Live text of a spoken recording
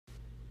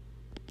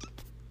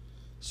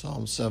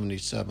Psalm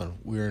 77,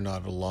 we are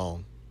not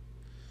alone.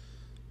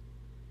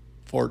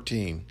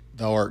 14,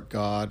 thou art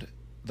God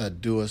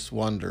that doest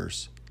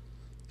wonders.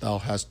 Thou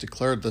hast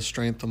declared the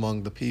strength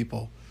among the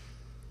people.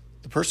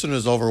 The person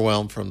is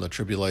overwhelmed from the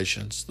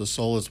tribulations. The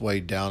soul is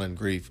weighed down in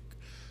grief,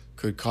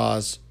 could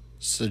cause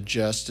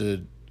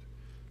suggested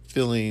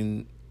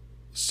feeling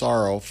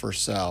sorrow for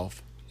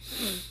self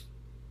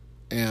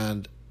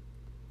and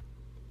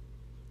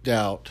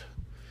doubt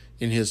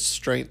in his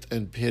strength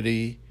and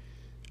pity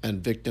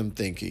and victim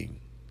thinking.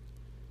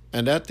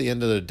 And at the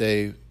end of the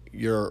day,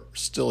 you're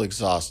still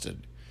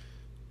exhausted.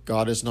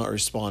 God is not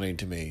responding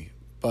to me,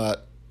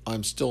 but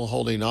I'm still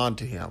holding on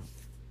to him.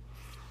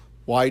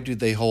 Why do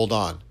they hold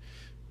on?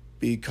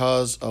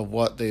 Because of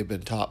what they've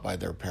been taught by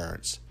their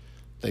parents.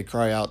 They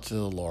cry out to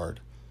the Lord,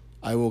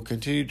 I will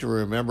continue to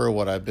remember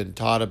what I've been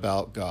taught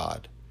about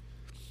God.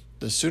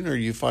 The sooner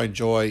you find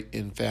joy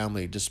in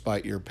family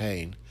despite your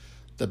pain,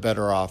 the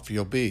better off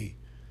you'll be.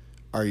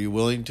 Are you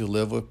willing to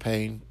live with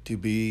pain, to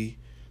be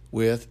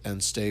with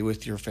and stay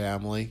with your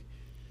family?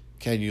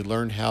 Can you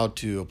learn how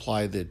to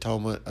apply the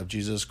atonement of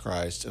Jesus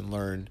Christ and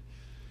learn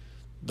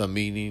the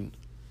meaning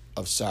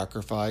of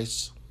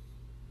sacrifice?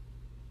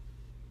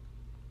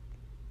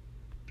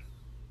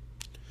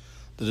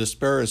 The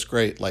despair is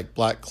great, like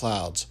black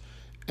clouds,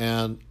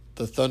 and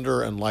the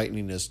thunder and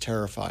lightning is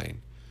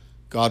terrifying.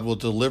 God will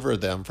deliver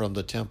them from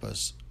the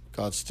tempest.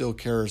 God still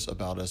cares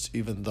about us,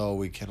 even though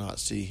we cannot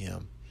see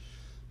him.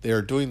 They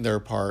are doing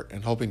their part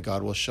and hoping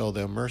God will show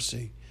them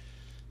mercy.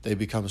 They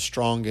become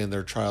strong in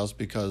their trials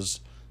because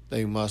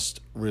they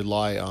must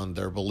rely on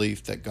their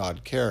belief that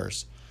God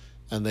cares,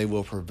 and they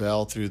will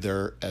prevail through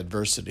their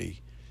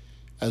adversity.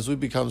 As we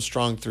become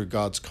strong through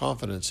God's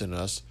confidence in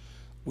us,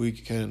 we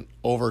can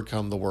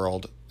overcome the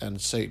world, and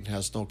Satan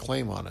has no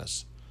claim on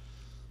us.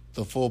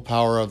 The full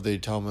power of the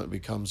atonement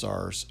becomes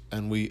ours,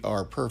 and we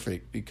are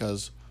perfect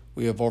because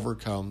we have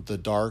overcome the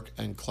dark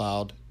and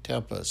cloud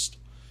tempest.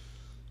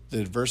 The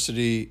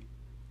adversity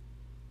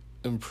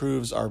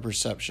improves our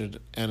perception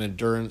and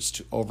endurance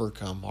to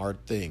overcome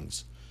hard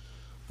things.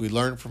 We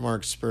learn from our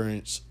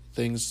experience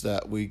things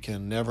that we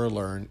can never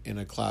learn in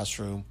a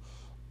classroom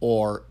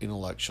or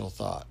intellectual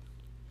thought.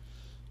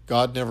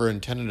 God never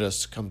intended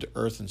us to come to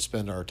earth and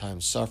spend our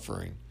time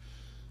suffering.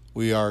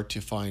 We are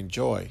to find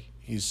joy.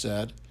 He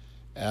said,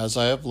 As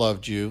I have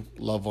loved you,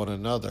 love one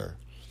another.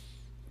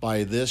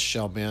 By this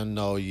shall men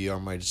know ye are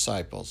my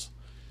disciples.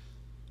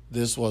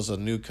 This was a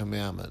new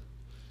commandment.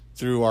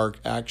 Through our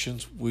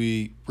actions,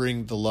 we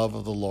bring the love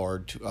of the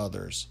Lord to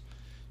others.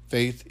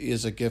 Faith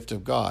is a gift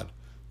of God.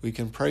 We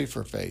can pray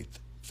for faith.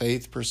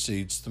 Faith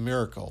precedes the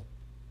miracle.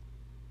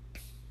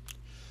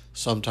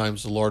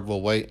 Sometimes the Lord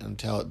will wait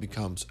until it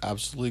becomes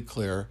absolutely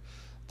clear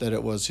that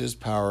it was his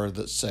power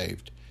that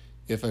saved.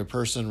 If a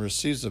person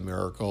receives a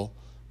miracle,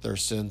 their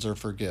sins are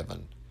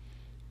forgiven.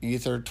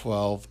 Ether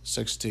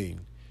 12:16.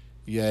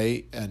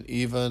 Yea, and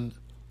even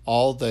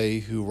all they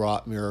who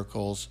wrought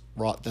miracles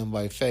wrought them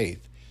by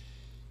faith,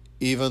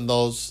 even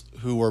those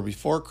who were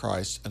before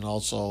Christ and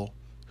also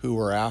who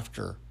were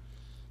after.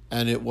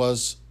 And it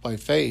was by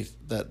faith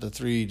that the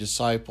 3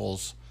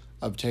 disciples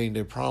obtained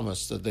a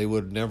promise that they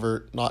would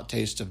never not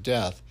taste of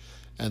death,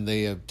 and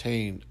they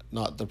obtained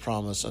not the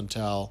promise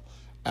until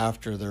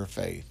after their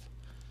faith.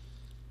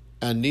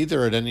 And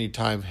neither at any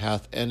time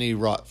hath any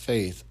wrought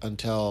faith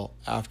until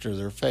after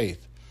their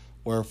faith,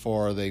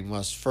 wherefore they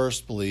must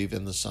first believe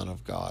in the Son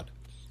of God.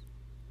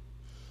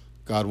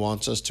 God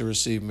wants us to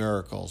receive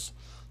miracles.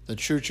 The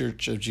true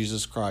Church of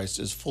Jesus Christ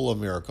is full of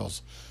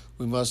miracles.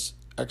 We must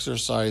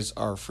exercise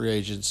our free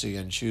agency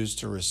and choose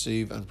to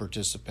receive and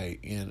participate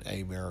in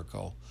a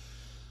miracle.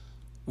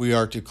 We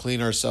are to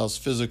clean ourselves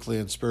physically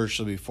and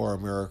spiritually before a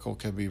miracle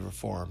can be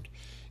performed.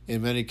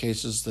 In many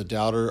cases, the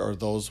doubter or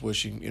those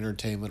wishing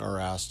entertainment are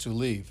asked to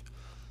leave.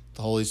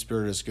 The Holy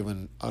Spirit is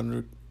given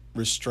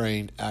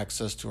unrestrained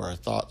access to our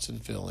thoughts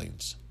and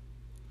feelings.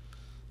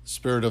 The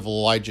spirit of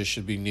Elijah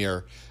should be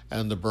near,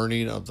 and the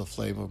burning of the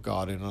flame of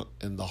God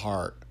in the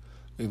heart.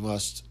 We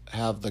must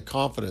have the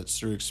confidence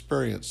through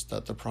experience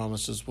that the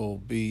promises will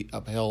be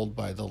upheld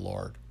by the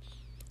Lord.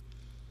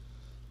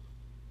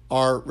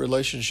 Our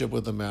relationship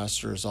with the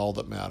Master is all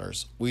that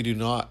matters. We do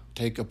not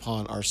take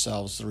upon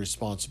ourselves the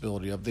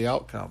responsibility of the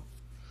outcome.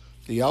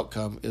 The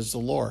outcome is the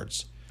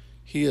Lord's.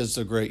 He is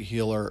the great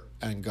healer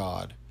and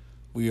God.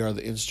 We are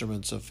the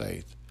instruments of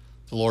faith.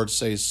 The Lord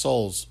saves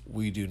souls,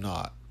 we do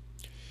not.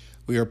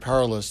 We are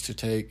powerless to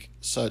take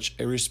such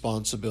a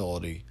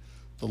responsibility.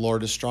 The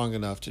Lord is strong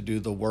enough to do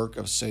the work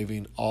of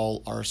saving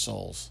all our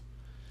souls.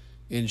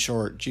 In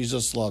short,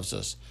 Jesus loves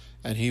us,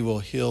 and he will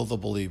heal the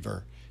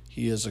believer.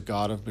 He is a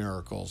God of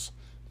miracles.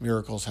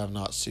 Miracles have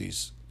not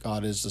ceased.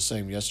 God is the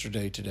same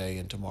yesterday, today,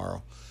 and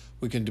tomorrow.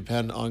 We can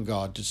depend on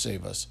God to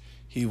save us.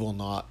 He will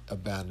not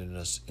abandon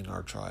us in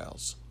our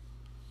trials.